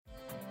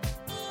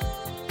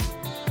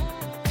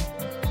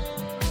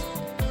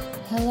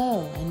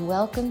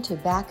welcome to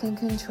Back in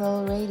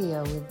Control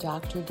Radio with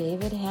Dr.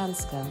 David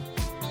Hanscom.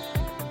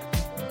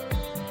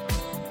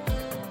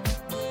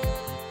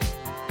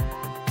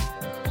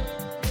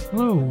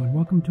 Hello, and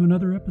welcome to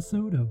another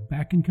episode of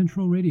Back in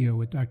Control Radio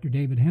with Dr.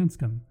 David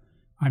Hanscom.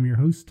 I'm your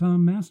host,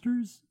 Tom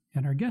Masters,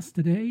 and our guest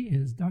today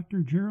is Dr.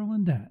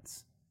 Geraldine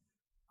Datz,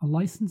 a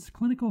licensed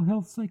clinical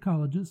health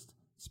psychologist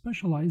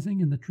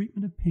specializing in the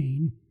treatment of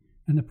pain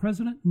and the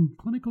president and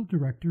clinical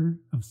director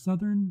of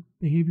Southern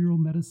Behavioral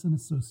Medicine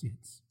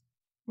Associates.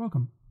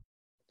 Welcome.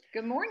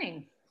 Good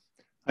morning.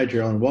 Hi,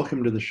 Geraldine.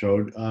 Welcome to the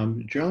show.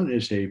 Geraldine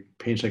is a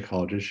pain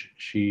psychologist.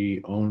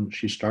 She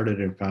started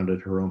and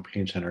founded her own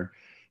pain center.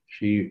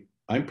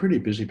 I'm pretty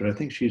busy, but I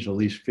think she's at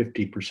least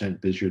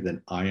 50% busier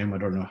than I am. I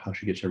don't know how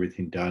she gets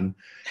everything done.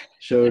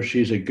 So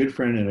she's a good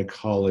friend and a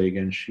colleague,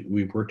 and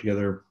we've worked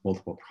together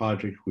multiple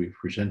projects. We've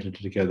presented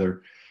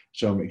together.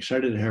 So I'm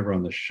excited to have her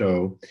on the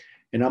show.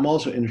 And I'm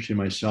also interested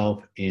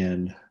myself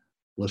in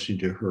listening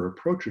to her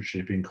approach, which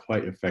has been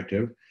quite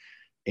effective.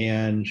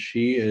 And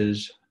she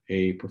is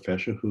a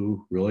professional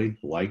who really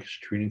likes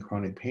treating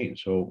chronic pain.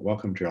 So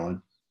welcome, Geraldine.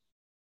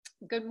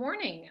 Good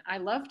morning. I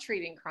love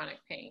treating chronic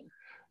pain.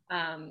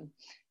 And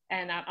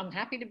I'm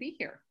happy to be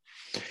here.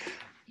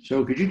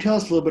 So could you tell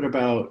us a little bit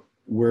about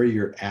where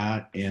you're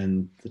at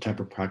and the type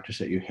of practice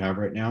that you have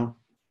right now?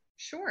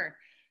 Sure.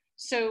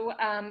 So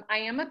I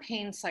am a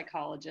pain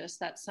psychologist.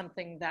 That's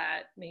something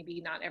that maybe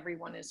not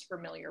everyone is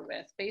familiar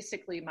with.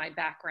 Basically, my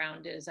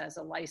background is as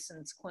a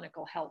licensed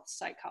clinical health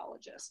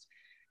psychologist.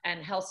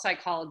 And health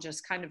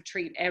psychologists kind of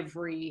treat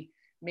every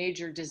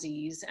major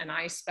disease, and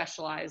I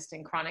specialized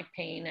in chronic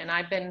pain. And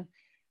I've been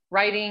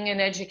writing and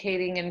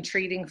educating and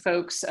treating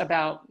folks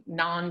about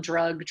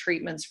non-drug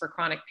treatments for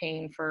chronic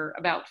pain for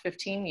about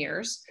 15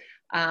 years.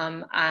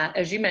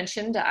 As you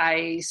mentioned,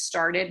 I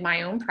started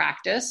my own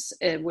practice,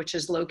 which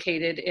is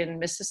located in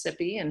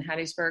Mississippi, in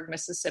Hattiesburg,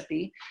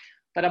 Mississippi,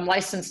 but I'm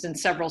licensed in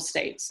several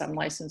states. I'm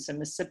licensed in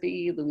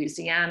Mississippi,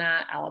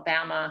 Louisiana,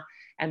 Alabama,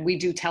 and we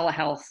do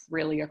telehealth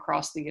really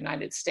across the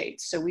United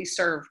States. So we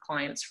serve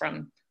clients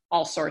from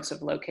all sorts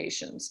of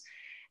locations.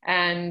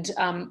 And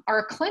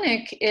our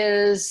clinic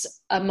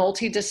is a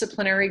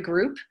multidisciplinary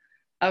group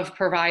of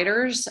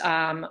providers.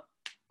 I'm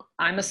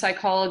a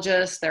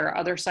psychologist, there are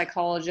other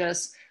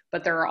psychologists,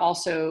 but there are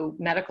also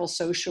medical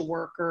social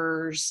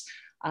workers,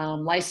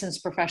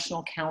 licensed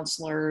professional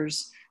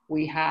counselors.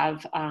 We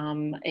have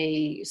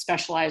a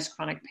specialized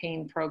chronic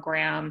pain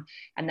program,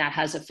 and that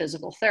has a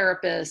physical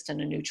therapist and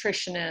a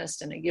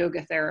nutritionist and a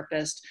yoga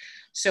therapist.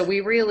 So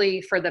we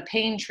really, for the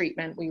pain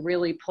treatment, we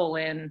really pull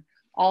in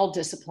all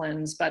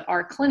disciplines, but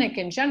our clinic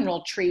in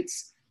general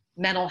treats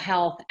mental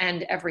health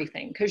and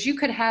everything, because you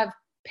could have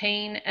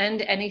pain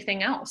and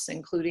anything else,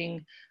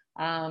 including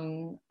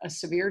a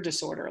severe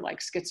disorder like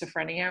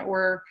schizophrenia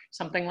or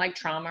something like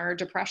trauma or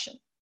depression.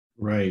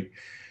 Right.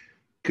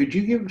 Could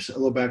you give us a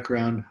little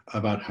background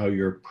about how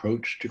your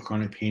approach to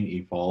chronic pain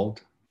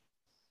evolved?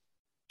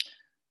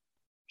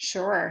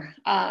 Sure.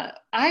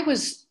 I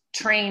was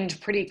trained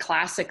pretty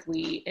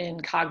classically in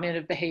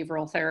cognitive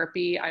behavioral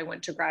therapy. I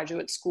went to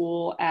graduate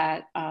school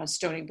at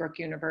Stony Brook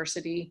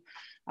University,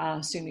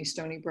 SUNY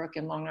Stony Brook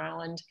in Long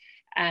Island,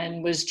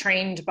 and was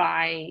trained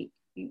by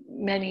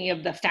many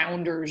of the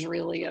founders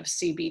really of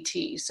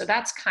CBT. So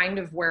that's kind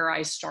of where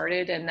I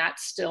started, and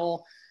that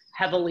still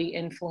heavily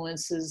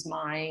influences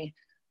my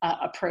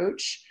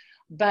approach.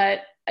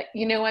 But,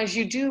 you know, as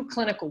you do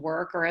clinical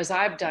work, or as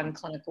I've done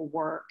clinical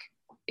work,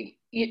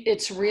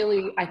 it's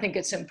really, I think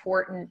it's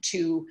important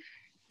to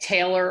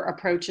tailor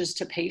approaches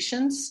to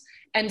patients.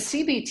 And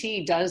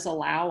CBT does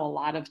allow a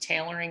lot of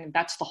tailoring.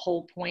 That's the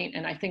whole point.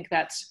 And I think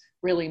that's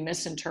really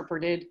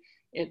misinterpreted.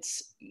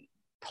 It's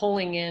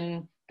pulling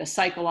in the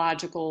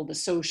psychological, the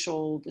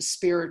social, the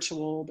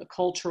spiritual, the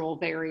cultural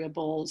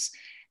variables,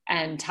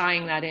 and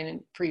tying that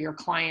in for your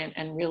client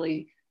and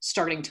really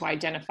starting to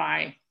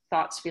identify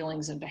thoughts,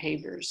 feelings, and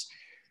behaviors.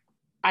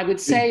 I would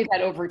say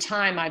that over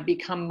time, I've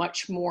become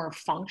much more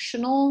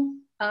functional,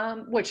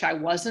 which I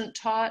wasn't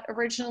taught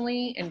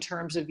originally, in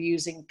terms of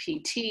using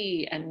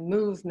PT and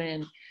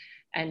movement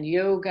and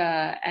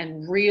yoga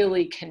and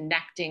really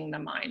connecting the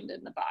mind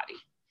and the body.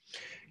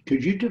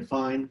 Could you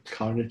define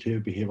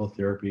cognitive behavioral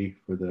therapy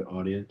for the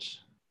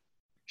audience?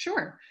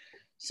 Sure.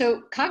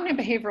 So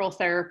cognitive behavioral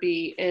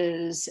therapy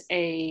is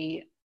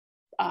a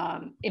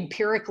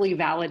empirically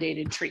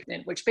validated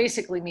treatment, which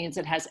basically means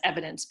it has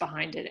evidence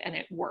behind it and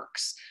it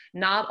works.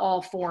 Not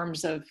all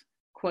forms of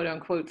quote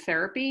unquote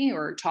therapy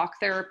or talk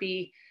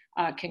therapy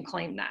can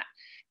claim that.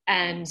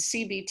 And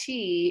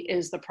CBT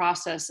is the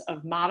process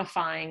of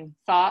modifying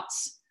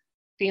thoughts,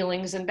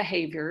 feelings, and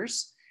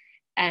behaviors.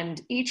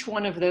 And each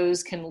one of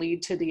those can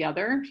lead to the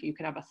other. You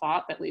could have a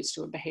thought that leads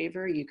to a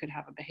behavior. You could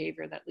have a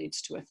behavior that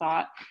leads to a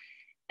thought.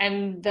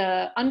 And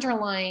the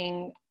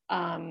underlying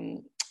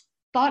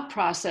thought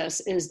process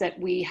is that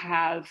we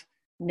have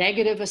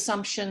negative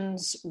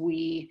assumptions.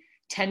 We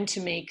tend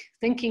to make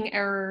thinking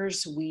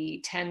errors.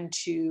 We tend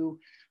to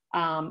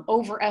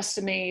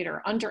overestimate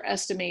or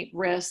underestimate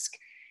risk.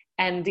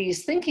 And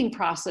these thinking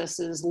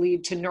processes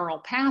lead to neural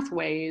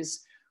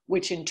pathways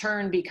which in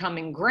turn become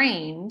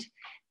ingrained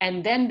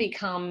and then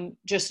become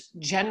just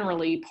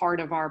generally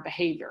part of our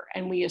behavior.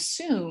 And we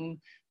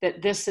assume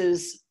that this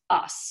is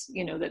us,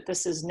 that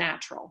this is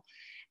natural.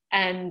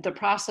 And the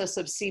process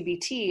of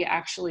CBT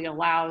actually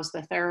allows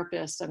the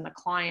therapist and the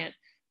client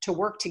to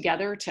work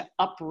together to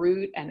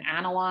uproot and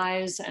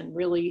analyze and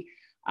really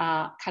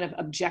kind of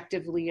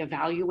objectively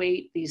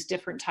evaluate these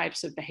different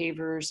types of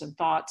behaviors and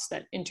thoughts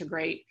that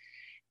integrate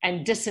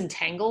and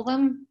disentangle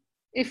them,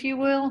 if you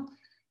will,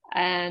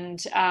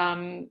 and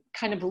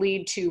kind of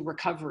lead to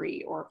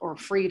recovery or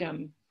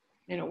freedom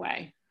in a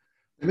way.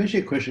 Let me ask you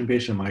a question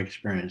based on my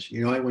experience.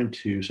 I went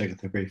to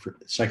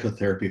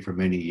psychotherapy for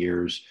many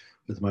years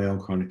with my own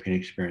chronic pain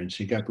experience.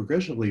 It got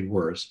progressively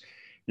worse.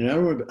 And I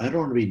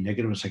don't want to be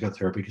negative in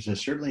psychotherapy because it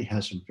certainly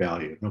has some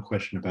value, no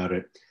question about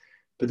it.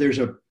 But there's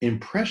an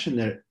impression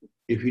that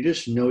if you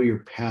just know your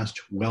past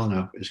well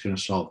enough, it's going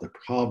to solve the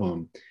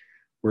problem.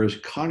 Whereas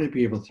cognitive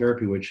behavioral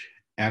therapy, which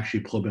actually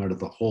pulled me out of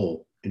the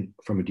hole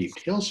from a deep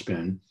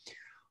tailspin,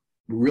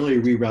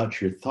 really reroutes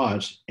your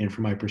thoughts, and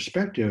from my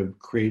perspective,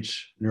 creates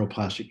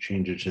neuroplastic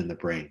changes in the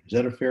brain. Is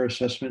that a fair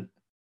assessment?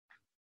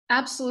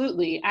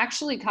 Absolutely.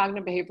 Actually,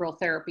 cognitive behavioral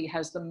therapy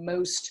has the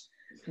most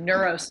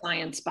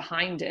neuroscience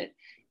behind it.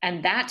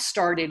 And that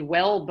started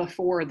well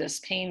before this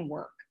pain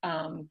work.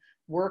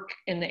 Work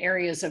in the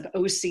areas of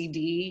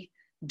OCD,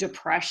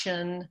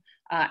 depression,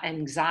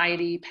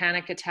 anxiety,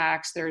 panic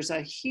attacks. There's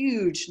a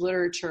huge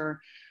literature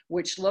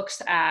which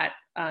looks at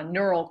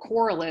neural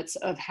correlates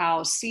of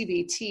how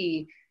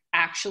CBT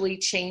actually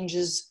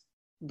changes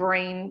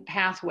brain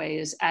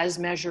pathways as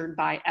measured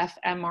by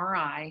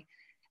fMRI.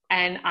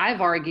 And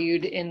I've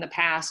argued in the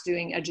past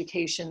doing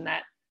education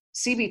that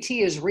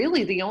CBT is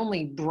really the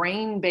only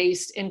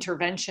brain-based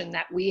intervention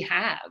that we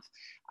have.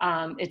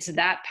 It's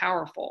that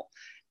powerful.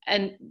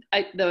 And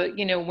I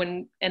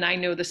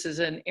know this is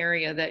an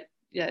area that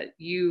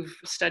you've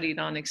studied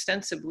on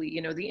extensively.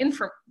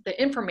 The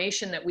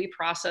information that we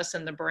process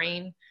in the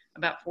brain,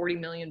 about 40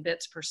 million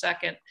bits per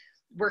second,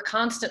 we're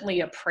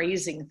constantly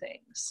appraising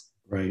things,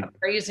 right?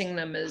 Appraising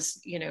them as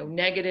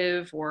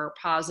negative or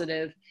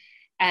positive,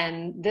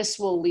 and this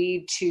will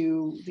lead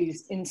to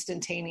these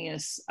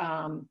instantaneous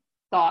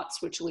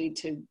thoughts, which lead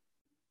to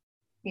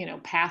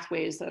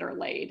pathways that are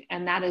laid.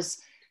 And that is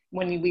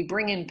when we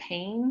bring in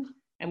pain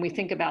and we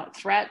think about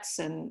threats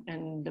and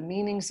the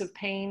meanings of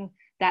pain,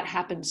 that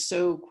happens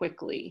so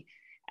quickly.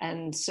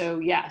 And so,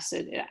 yes,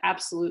 it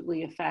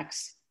absolutely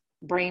affects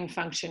brain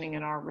functioning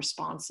and our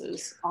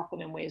responses,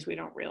 often in ways we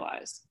don't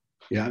realize.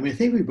 Yeah, I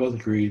think we both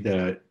agree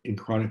that in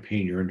chronic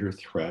pain, you're under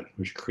threat,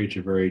 which creates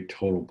a very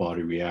total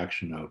body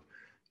reaction of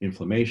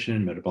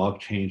inflammation,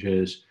 metabolic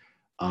changes,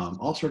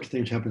 all sorts of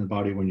things happen in the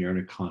body when you're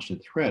under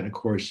constant threat. And of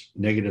course,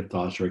 negative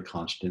thoughts are a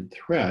constant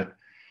threat.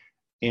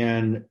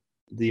 And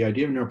the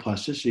idea of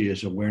neuroplasticity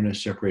is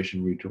awareness,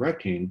 separation,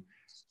 redirecting.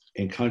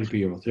 And cognitive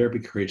behavioral therapy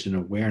creates an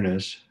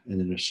awareness and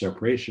then a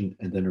separation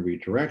and then a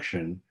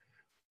redirection.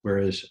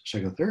 Whereas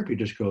psychotherapy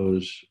just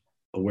goes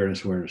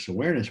awareness, awareness,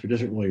 awareness, but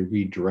doesn't really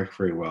redirect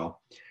very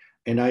well.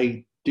 And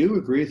I do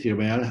agree with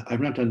you.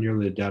 I've not done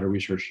nearly the data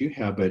research you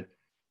have, but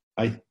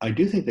I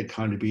do think that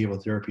cognitive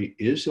behavioral therapy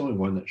is the only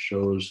one that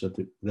shows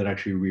that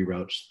actually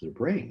reroutes the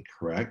brain,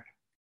 correct?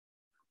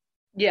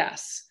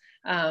 Yes.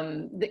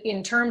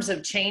 In terms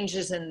of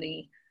changes in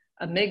the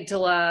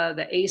amygdala,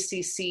 the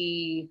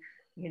ACC,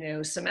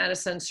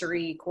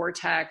 somatosensory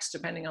cortex,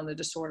 depending on the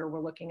disorder we're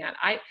looking at.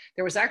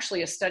 There was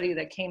actually a study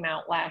that came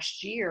out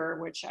last year,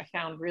 which I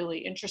found really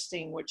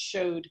interesting, which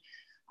showed,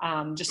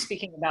 just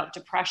speaking about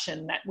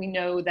depression, that we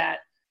know that,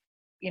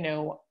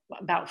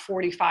 about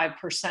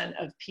 45%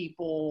 of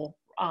people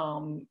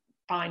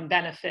find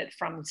benefit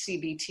from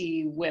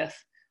CBT with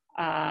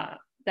that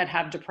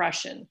have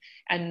depression.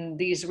 And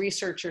these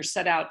researchers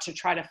set out to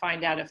try to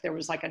find out if there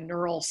was like a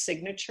neural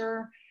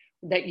signature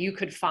that you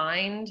could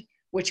find,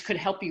 which could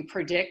help you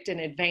predict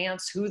in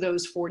advance who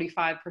those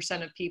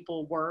 45% of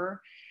people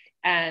were.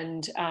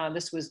 And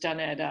this was done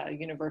at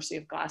University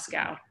of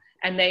Glasgow.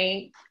 And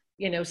they,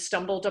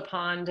 stumbled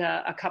upon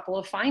a couple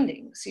of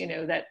findings,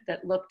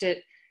 that looked at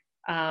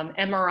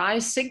MRI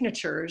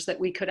signatures that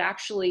we could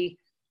actually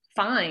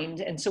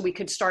find. And so we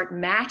could start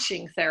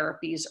matching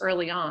therapies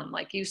early on.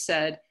 Like you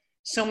said,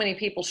 so many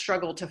people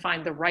struggle to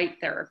find the right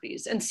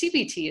therapies. And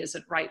CBT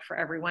isn't right for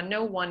everyone.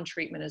 No one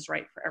treatment is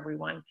right for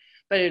everyone.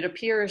 But it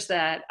appears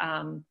that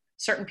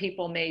certain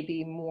people may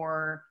be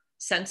more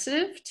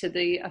sensitive to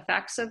the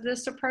effects of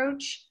this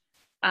approach.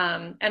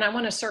 And I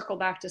want to circle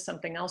back to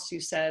something else you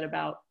said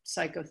about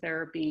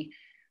psychotherapy.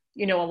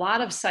 A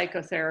lot of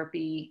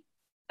psychotherapy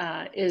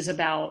is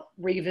about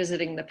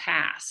revisiting the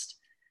past.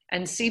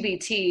 And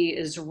CBT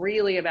is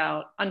really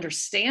about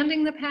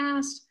understanding the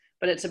past,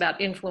 but it's about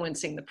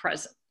influencing the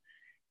present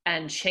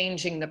and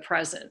changing the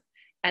present.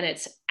 And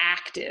it's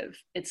active.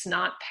 It's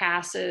not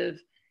passive.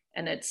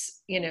 And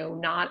it's,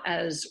 not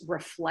as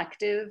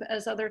reflective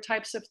as other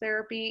types of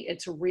therapy.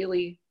 It's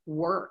really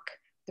work.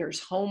 There's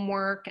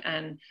homework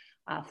and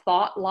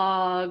thought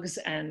logs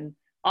and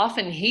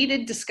often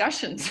heated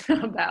discussions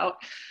about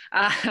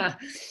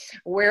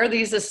where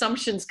these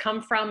assumptions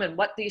come from and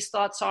what these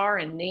thoughts are,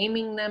 and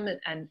naming them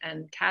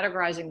and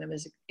categorizing them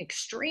is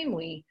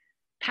extremely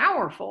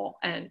powerful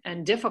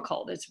and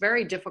difficult. It's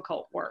very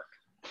difficult work.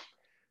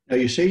 Now,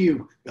 you say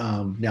you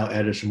now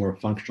added some more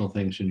functional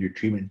things in your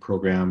treatment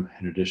program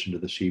in addition to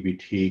the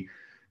CBT.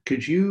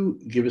 Could you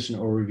give us an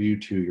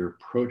overview to your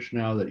approach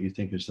now that you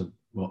think is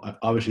well,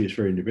 obviously it's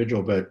very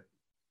individual, but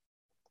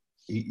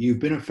you've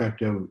been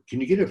effective.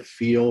 Can you get a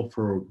feel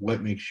for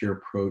what makes your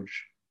approach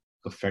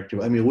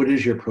effective? I mean, what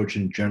is your approach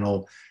in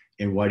general,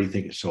 and why do you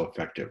think it's so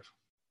effective?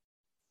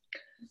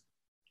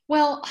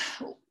 Well,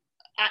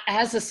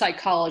 as a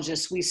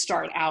psychologist, we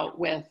start out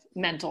with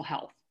mental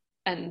health.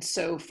 And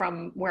so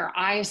from where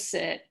I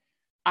sit,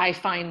 I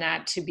find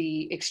that to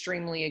be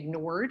extremely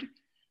ignored.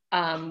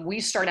 We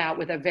start out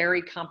with a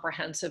very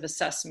comprehensive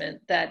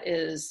assessment that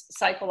is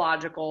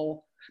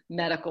psychological,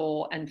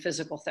 medical, and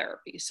physical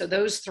therapy. So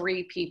those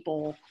three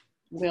people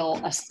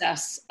will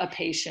assess a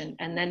patient,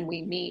 and then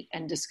we meet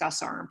and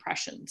discuss our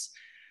impressions.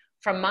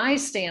 From my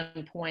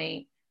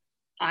standpoint,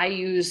 I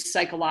use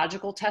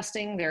psychological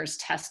testing. There's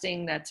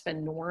testing that's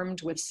been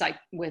normed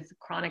with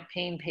chronic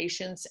pain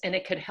patients, and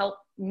it could help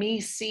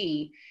me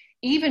see,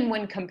 even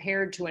when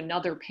compared to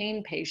another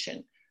pain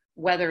patient,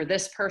 whether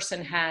this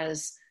person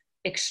has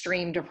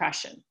extreme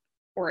depression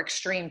or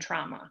extreme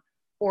trauma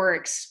or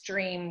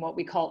extreme, what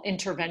we call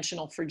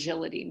interventional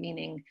fragility,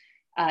 meaning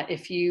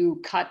if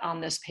you cut on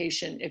this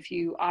patient, if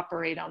you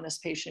operate on this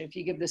patient, if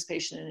you give this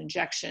patient an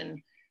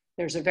injection,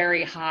 there's a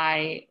very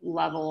high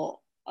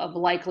level of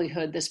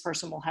likelihood this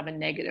person will have a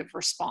negative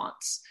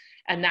response.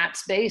 And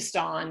that's based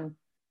on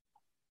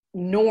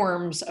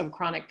norms of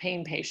chronic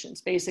pain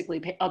patients,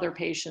 basically other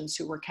patients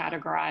who were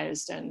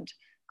categorized and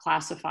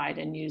classified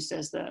and used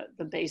as the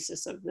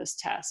basis of this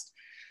test.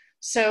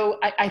 So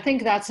I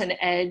think that's an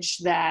edge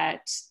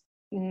that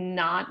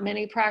not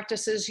many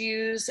practices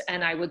use.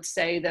 And I would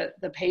say that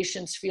the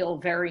patients feel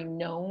very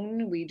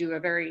known. We do a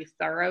very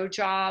thorough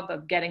job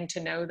of getting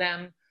to know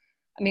them.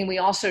 I mean, we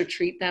also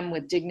treat them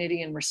with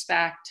dignity and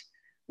respect.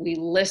 We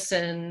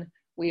listen,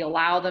 we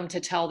allow them to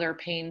tell their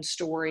pain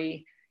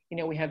story. You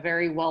know, we have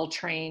very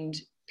well-trained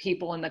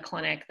people in the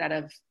clinic that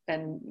have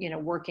been,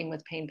 working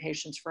with pain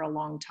patients for a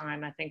long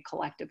time. I think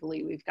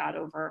collectively we've got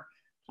over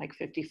like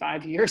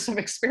 55 years of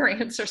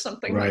experience or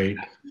something right.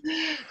 like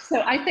that.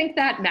 So I think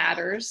that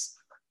matters.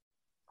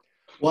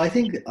 Well, I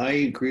think I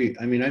agree.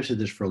 I mean, I've said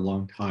this for a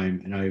long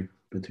time, and I've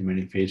been through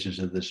many phases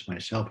of this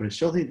myself, but I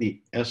still think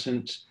the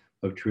essence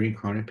of treating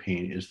chronic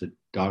pain is the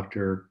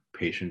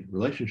doctor-patient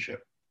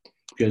relationship,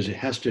 because it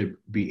has to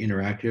be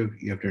interactive.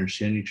 You have to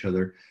understand each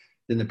other.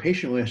 Then the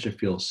patient has to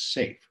feel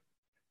safe.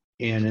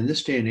 And in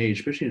this day and age,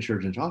 especially in a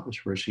surgeon's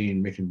office, we're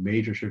making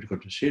major surgical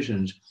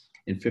decisions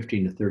in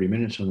 15 to 30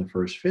 minutes on the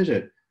first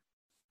visit.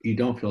 You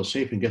don't feel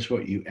safe, and guess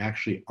what? You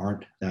actually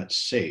aren't that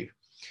safe.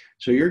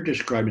 So you're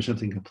describing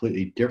something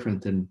completely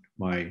different than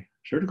my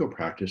surgical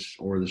practice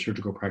or the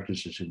surgical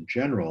practices in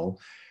general,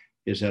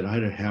 is that I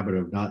had a habit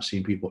of not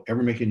seeing people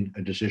ever making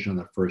a decision on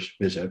the first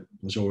visit.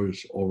 It was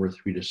always over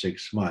 3 to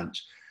 6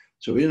 months.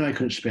 So even I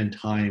couldn't spend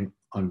time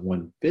on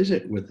one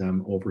visit with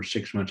them over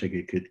 6 months, I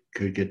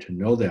could get to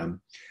know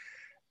them.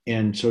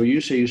 And so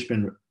you say you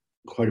spend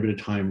quite a bit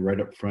of time right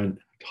up front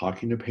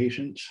talking to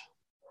patients?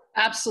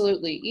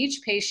 Absolutely.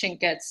 Each patient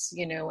gets,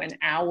 an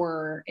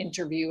hour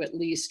interview at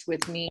least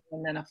with me,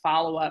 and then a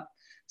follow-up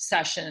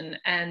session.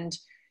 And,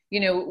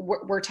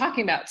 we're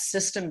talking about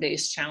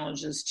system-based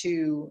challenges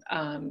too,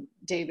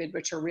 David,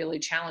 which are really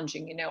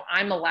challenging.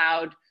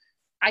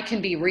 I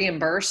can be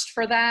reimbursed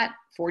for that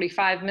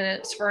 45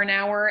 minutes for an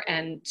hour.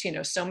 And,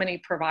 so many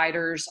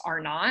providers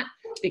are not,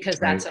 because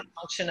that's a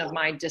function of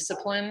my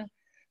discipline.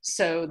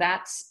 So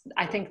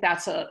I think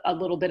that's a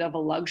little bit of a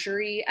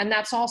luxury. And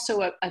that's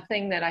also a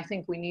thing that I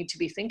think we need to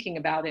be thinking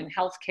about in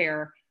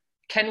healthcare.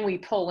 Can we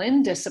pull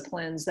in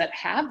disciplines that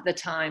have the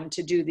time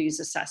to do these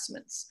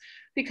assessments?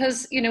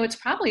 Because, it's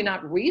probably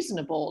not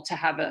reasonable to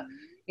have a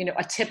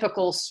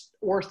typical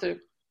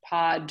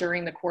orthopod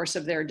during the course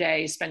of their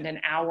day spend an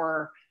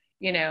hour,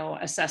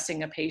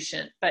 assessing a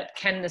patient. But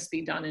can this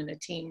be done in a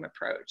team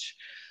approach?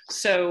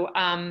 So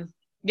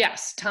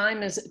yes,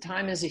 time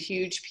is a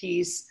huge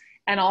piece.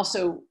 And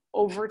also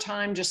over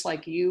time, just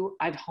like you,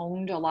 I've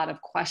honed a lot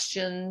of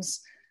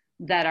questions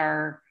that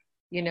are,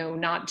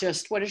 not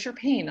just what is your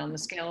pain on the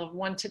scale of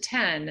 1 to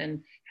 10,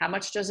 and how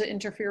much does it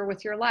interfere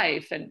with your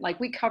life? And like,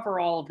 we cover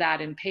all of that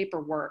in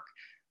paperwork,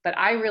 but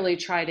I really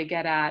try to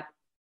get at,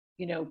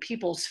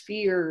 people's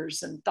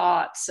fears and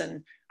thoughts,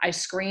 and I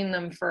screen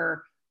them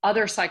for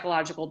other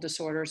psychological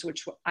disorders,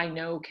 which I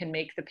know can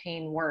make the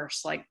pain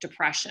worse, like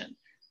depression.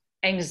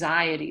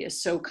 Anxiety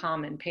is so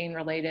common,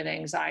 pain-related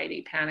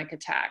anxiety, panic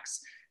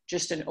attacks,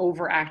 just an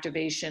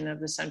overactivation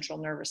of the central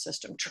nervous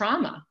system,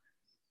 trauma,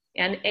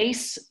 and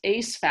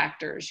ACE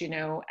factors,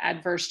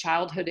 adverse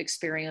childhood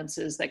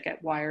experiences that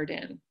get wired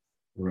in.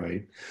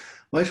 Right.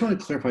 Well, I just want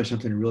to clarify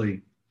something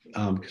really,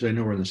 because I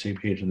know we're on the same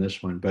page on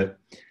this one, but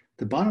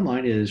the bottom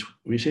line is,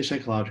 when you say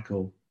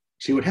psychological,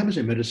 see what happens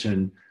in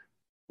medicine,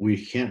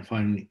 we can't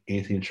find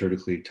anything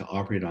surgically to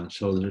operate on.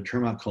 So there's a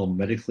term out called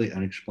medically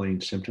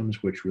unexplained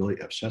symptoms, which really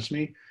upsets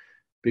me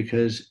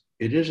because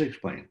it is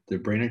explained. The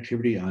brain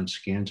activity on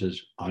scans is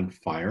on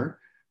fire.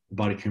 The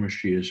body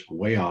chemistry is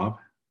way off.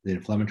 The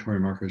inflammatory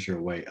markers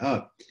are way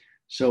up.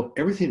 So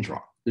everything's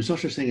wrong. There's no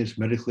such thing as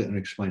medically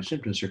unexplained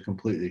symptoms. They're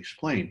completely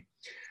explained.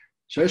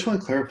 So I just want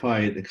to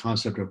clarify the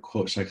concept of,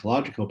 quote,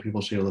 psychological.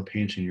 People say, oh, the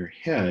pain's in your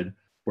head,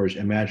 or it's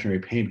imaginary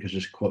pain because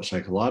it's, quote,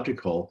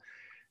 psychological.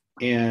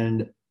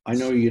 And I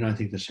know you and I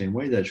think the same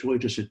way, that it's really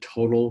just a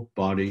total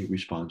body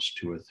response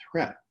to a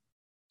threat.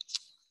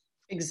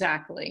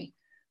 Exactly.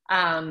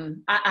 I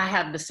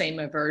have the same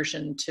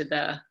aversion to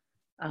the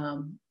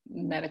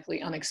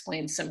medically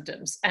unexplained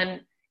symptoms.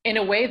 And in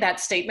a way, that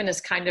statement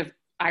is kind of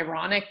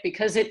ironic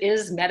because it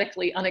is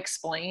medically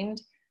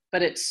unexplained,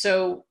 but it's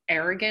so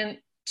arrogant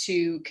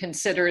to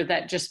consider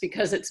that just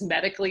because it's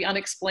medically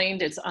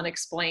unexplained, it's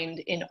unexplained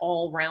in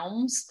all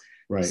realms.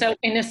 Right. So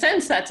in a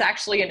sense, that's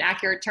actually an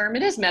accurate term.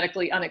 It is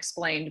medically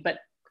unexplained, but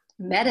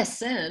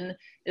medicine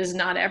is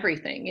not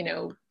everything, you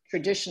know,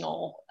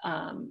 traditional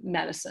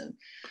medicine.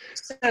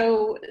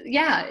 So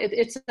yeah,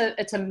 it's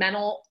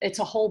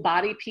a whole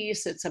body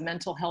piece. It's a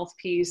mental health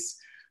piece.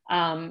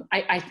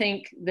 I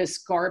think this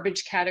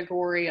garbage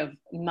category of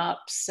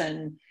MUPS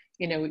and,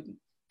 you know,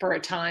 for a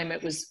time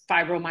it was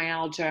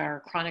fibromyalgia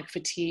or chronic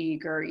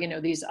fatigue or, you know,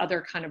 these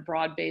other kind of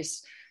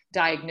broad-based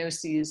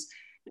diagnoses.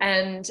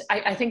 And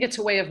I think it's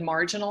a way of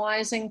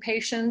marginalizing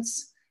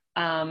patients.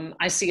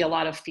 I see a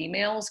lot of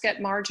females get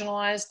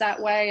marginalized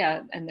that way.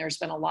 And there's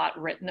been a lot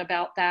written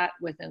about that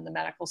within the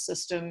medical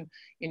system.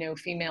 You know,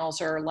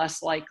 females are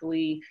less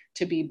likely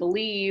to be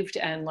believed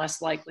and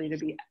less likely to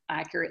be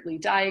accurately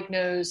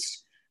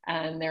diagnosed.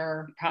 And there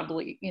are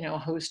probably, you know, a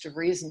host of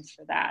reasons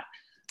for that.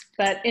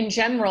 But in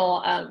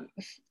general,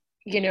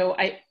 you know,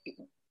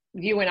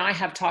 you and I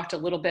have talked a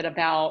little bit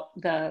about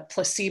the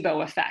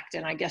placebo effect.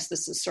 And I guess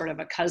this is sort of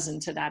a cousin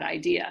to that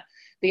idea.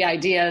 The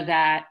idea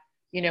that,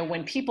 you know,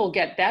 when people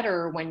get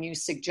better, when you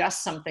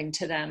suggest something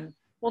to them,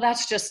 well,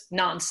 that's just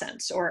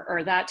nonsense,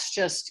 or that's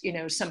just, you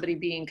know, somebody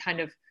being kind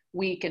of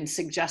weak and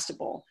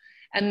suggestible.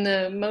 And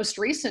the most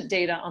recent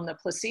data on the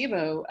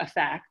placebo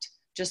effect,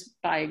 just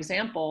by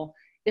example,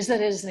 is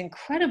that it is an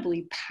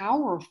incredibly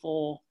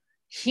powerful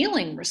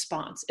healing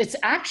response. It's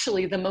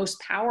actually the most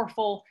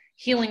powerful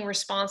healing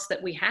response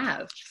that we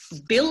have.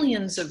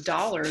 Billions of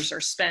dollars are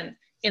spent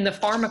in the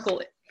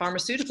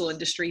pharmaceutical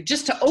industry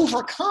just to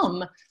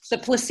overcome the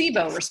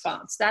placebo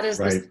response. That is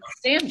right. The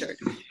standard.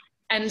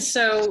 And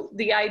so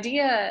the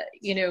idea,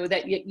 you know,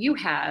 that you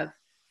have,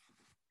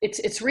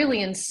 it's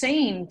really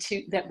insane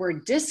that we're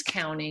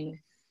discounting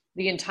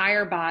the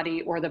entire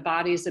body or the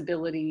body's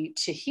ability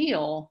to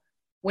heal,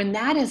 when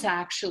that is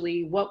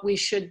actually what we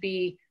should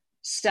be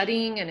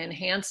studying and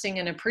enhancing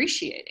and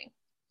appreciating.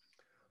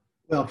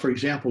 Well, for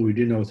example, we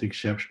do know with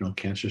exceptional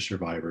cancer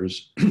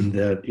survivors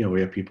that, you know,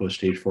 we have people with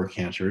stage 4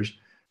 cancers,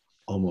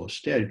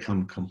 almost dead,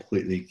 come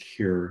completely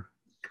cured.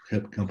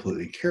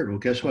 Well,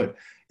 guess what?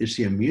 It's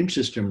the immune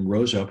system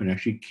rose up and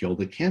actually killed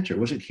the cancer. It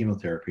wasn't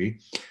chemotherapy.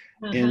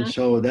 And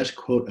so that's,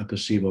 quote, a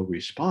placebo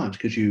response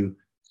because you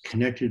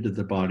connected to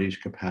the body's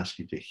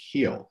capacity to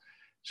heal.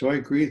 So I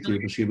agree with you.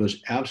 Placebo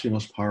is absolutely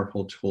the most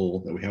powerful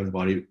tool that we have in the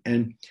body.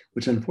 And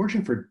what's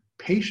unfortunate for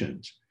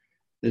patients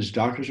is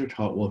doctors are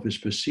taught, well, if it's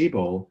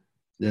placebo,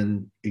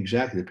 then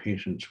exactly the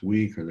patient's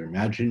weak or they're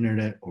imagining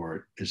it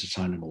or it's a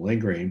sign of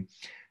malingering.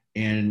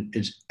 And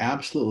it's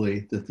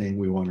absolutely the thing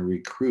we want to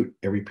recruit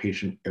every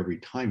patient every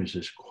time is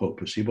this, quote,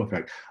 placebo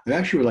effect. I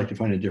actually would like to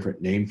find a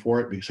different name for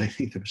it because I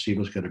think the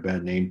placebo's got a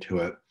bad name to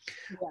it.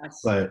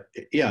 Yes. But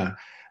yeah,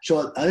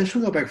 so I just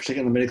want to go back for a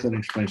second on the medically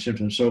unexplained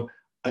symptoms. So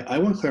I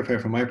want to clarify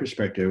from my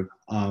perspective,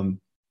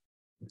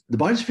 the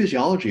body's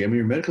physiology. I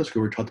mean, in medical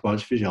school, we're taught the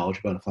body's physiology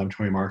about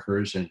inflammatory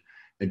markers and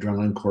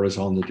adrenaline,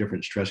 cortisol, and the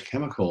different stress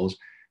chemicals.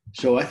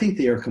 So I think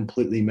they are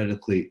completely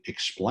medically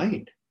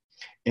explained.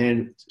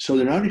 And so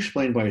they're not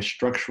explained by a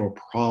structural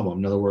problem.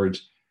 In other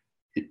words,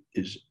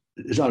 it's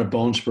not a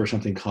bone spur or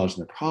something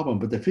causing the problem,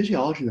 but the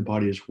physiology in the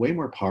body is way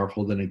more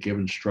powerful than a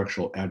given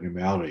structural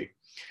abnormality.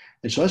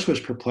 And so that's what's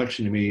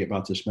perplexing to me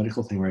about this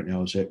medical thing right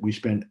now is that we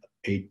spend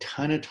a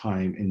ton of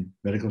time in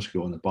medical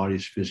school on the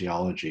body's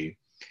physiology.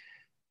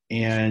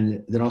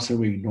 And then also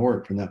we ignore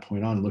it from that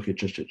point on and look at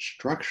just its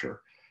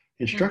structure.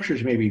 And structure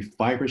is maybe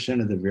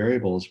 5% of the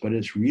variables, but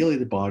it's really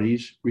the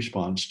body's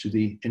response to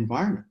the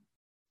environment.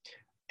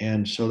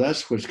 And so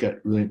that's what's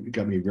got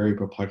me very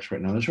perplexed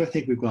right now. That's why I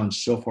think we've gone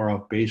so far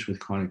off base with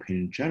chronic pain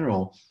in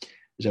general,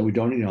 is that we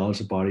don't acknowledge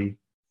the body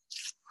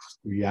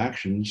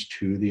reactions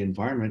to the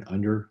environment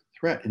under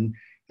threat. And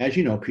as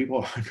you know,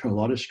 people are under a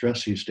lot of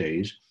stress these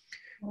days.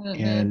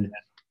 And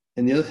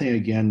the other thing,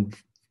 again,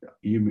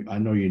 I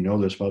know you know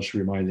this, but I'll just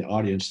remind the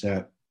audience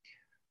that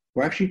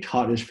we're actually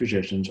taught as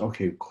physicians,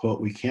 okay,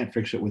 quote, we can't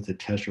fix it with a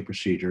test or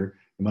procedure.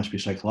 It must be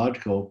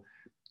psychological.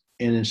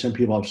 And then some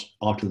people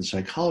off to the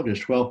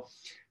psychologist. Well,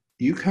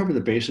 you cover the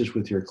basis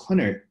with your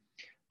clinic,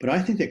 but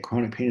I think that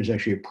chronic pain is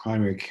actually a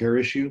primary care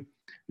issue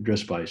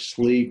addressed by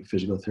sleep,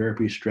 physical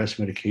therapy, stress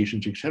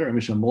medications, et cetera. I mean,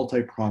 it's a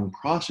multi-pronged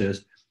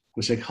process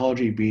with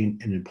psychology being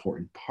an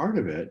important part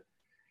of it.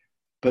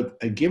 But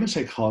a given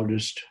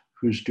psychologist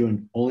who's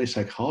doing only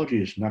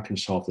psychology is not going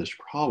to solve this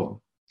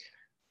problem.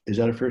 Is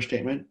that a fair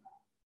statement?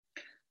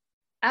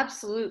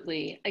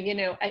 Absolutely.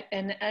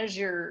 And as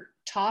you're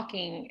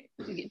talking,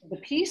 the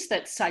piece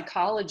that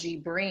psychology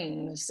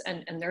brings,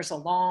 and there's a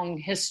long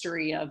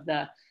history of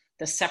the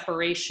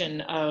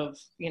separation of,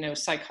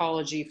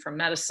 psychology from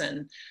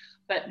medicine,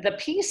 but the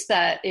piece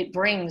that it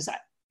brings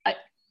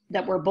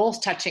that we're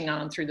both touching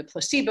on through the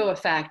placebo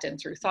effect and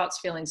through thoughts,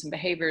 feelings, and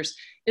behaviors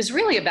is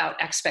really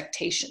about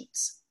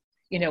expectations.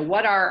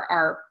 What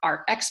are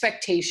our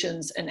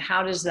expectations and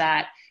how does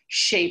that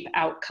shape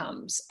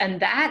outcomes? And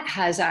that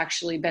has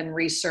actually been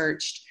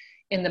researched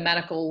in the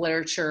medical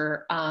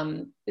literature.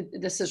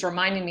 This is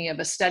reminding me of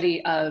a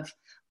study of,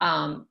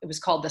 it was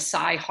called the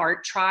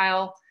CyHeart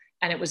trial,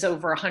 and it was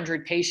over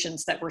 100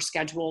 patients that were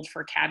scheduled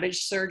for CABG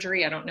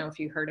surgery. I don't know if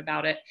you heard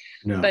about it,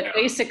 but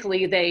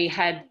basically they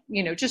had,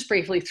 just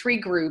briefly 3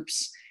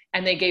 groups,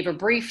 and they gave a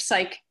brief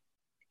psych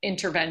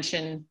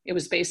intervention. It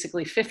was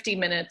basically 50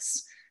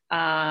 minutes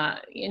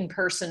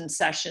in-person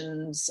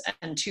sessions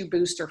and 2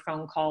 booster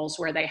phone calls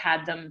where they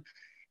had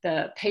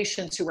the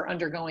patients who were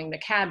undergoing the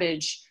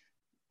CABG,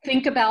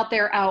 think about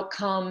their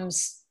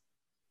outcomes,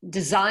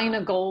 design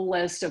a goal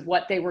list of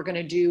what they were going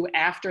to do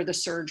after the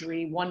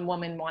surgery. One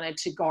woman wanted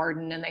to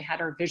garden and they had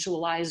her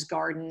visualize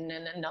garden,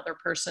 and another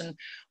person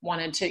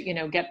wanted to,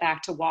 get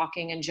back to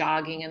walking and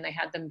jogging, and they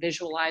had them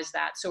visualize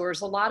that. So there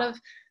was a lot of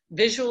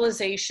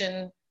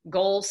visualization,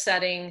 goal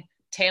setting,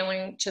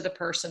 tailoring to the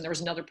person. There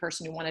was another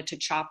person who wanted to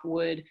chop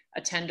wood,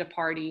 attend a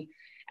party.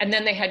 And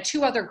then they had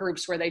 2 other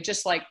groups where they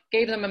just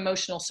gave them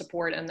emotional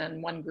support. And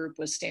then one group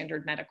was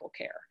standard medical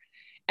care.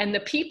 And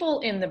the people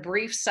in the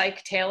brief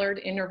psych tailored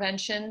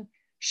intervention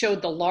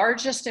showed the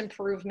largest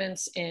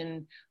improvements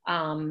in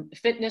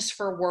fitness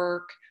for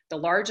work, the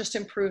largest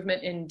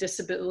improvement in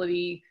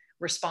disability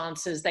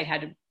responses. They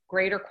had a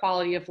greater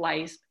quality of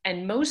life.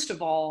 And most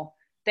of all,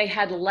 they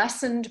had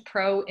lessened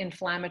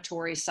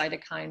pro-inflammatory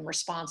cytokine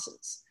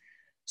responses.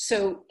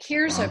 So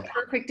here's a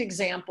perfect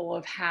example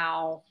of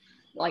how,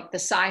 the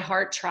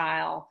CyHeart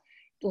trial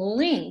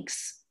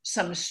links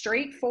some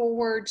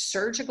straightforward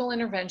surgical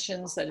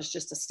interventions that is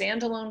just a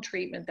standalone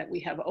treatment that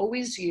we have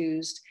always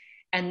used,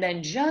 and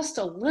then just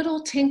a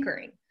little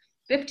tinkering,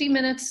 50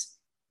 minutes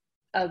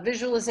of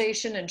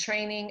visualization and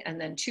training, and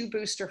then 2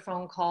 booster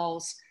phone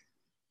calls,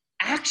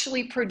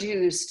 actually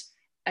produced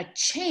a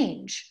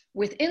change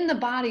within the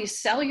body's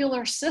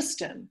cellular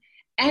system,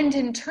 and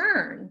in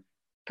turn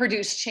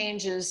produce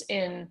changes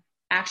in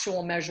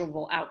actual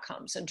measurable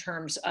outcomes in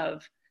terms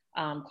of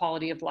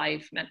quality of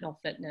life, mental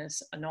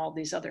fitness, and all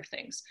these other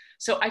things.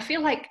 So I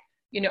feel like,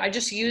 I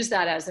just use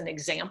that as an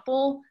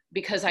example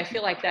because I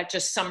feel like that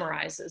just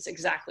summarizes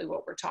exactly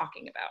what we're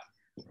talking about.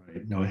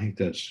 Right. No, I think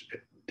that's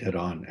dead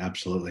on.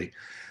 Absolutely.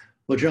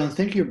 Well, John,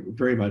 thank you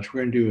very much.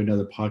 We're going to do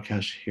another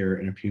podcast here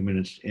in a few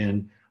minutes.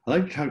 And I'd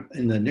like to talk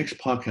in the next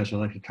podcast, I'd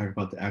like to talk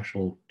about the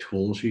actual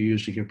tools you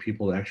use to get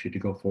people to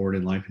go forward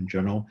in life in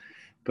general.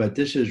 But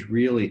this is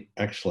really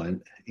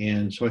excellent.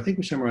 And so I think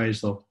we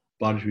summarized the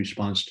body's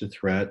response to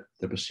threat,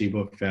 the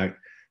placebo effect,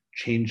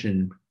 change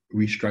in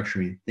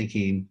restructuring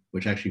thinking,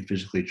 which actually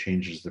physically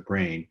changes the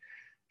brain.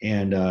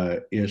 And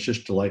it's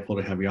just delightful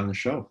to have you on the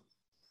show.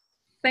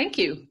 Thank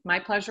you. My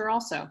pleasure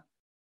also.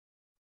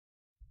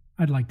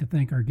 I'd like to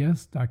thank our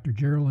guest, Dr.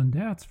 Geraldine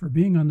Datz, for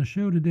being on the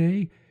show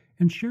today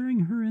and sharing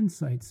her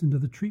insights into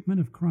the treatment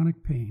of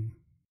chronic pain.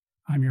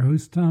 I'm your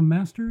host, Tom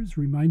Masters,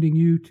 reminding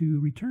you to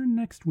return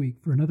next week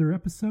for another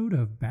episode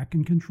of Back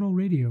in Control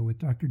Radio with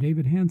Dr.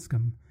 David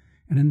Hanscom.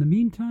 And in the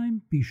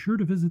meantime, be sure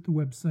to visit the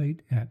website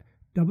at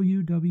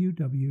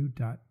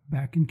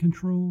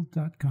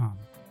www.backincontrol.com.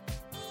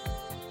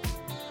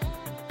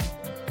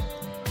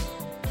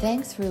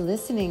 Thanks for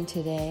listening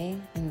today,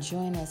 and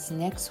join us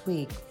next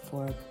week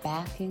for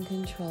Back in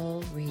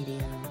Control Radio.